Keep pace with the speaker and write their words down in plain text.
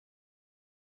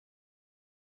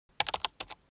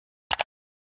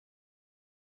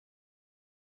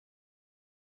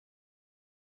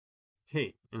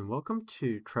Hey, and welcome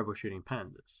to Troubleshooting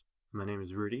Pandas. My name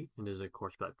is Rudy, and this is a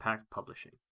course by Pack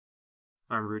Publishing.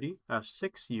 I'm Rudy. I have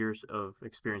 6 years of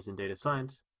experience in data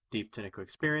science, deep technical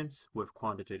experience with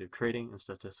quantitative trading and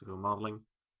statistical modeling.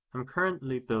 I'm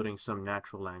currently building some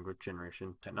natural language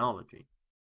generation technology.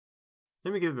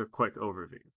 Let me give you a quick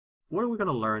overview. What are we going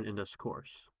to learn in this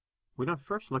course? We're going to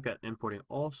first look at importing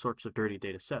all sorts of dirty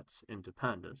data sets into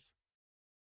Pandas,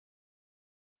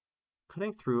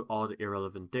 cutting through all the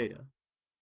irrelevant data,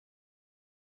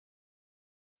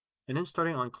 and then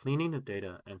starting on cleaning the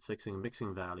data and fixing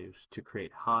mixing values to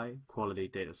create high-quality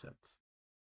datasets.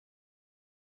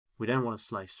 We then want to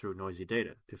slice through noisy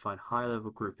data to find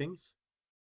high-level groupings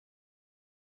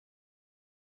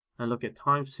and look at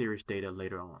time series data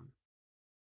later on.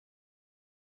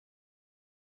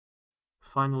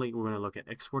 Finally, we're going to look at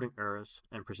exporting errors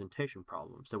and presentation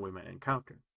problems that we might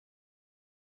encounter.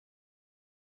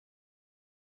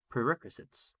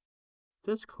 Prerequisites.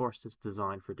 This course is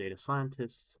designed for data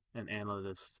scientists and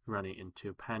analysts running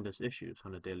into Pandas issues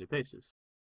on a daily basis,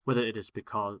 whether it is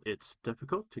because it's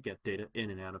difficult to get data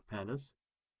in and out of Pandas,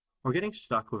 or getting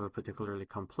stuck with a particularly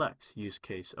complex use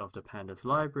case of the Pandas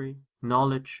library.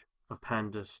 Knowledge of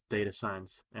Pandas, data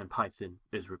science, and Python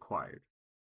is required.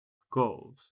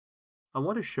 Goals. I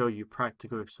want to show you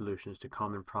practical solutions to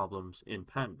common problems in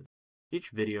Pandas.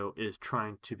 Each video is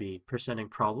trying to be presenting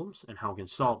problems and how we can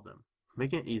solve them,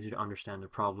 making it easy to understand the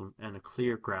problem and a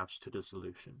clear grasp to the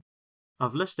solution.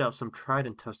 I've listed out some tried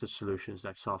and tested solutions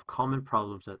that solve common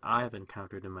problems that I have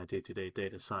encountered in my day-to-day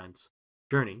data science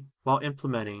journey while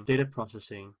implementing data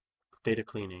processing, data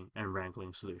cleaning, and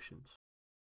wrangling solutions.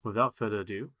 Without further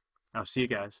ado, I'll see you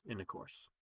guys in the course.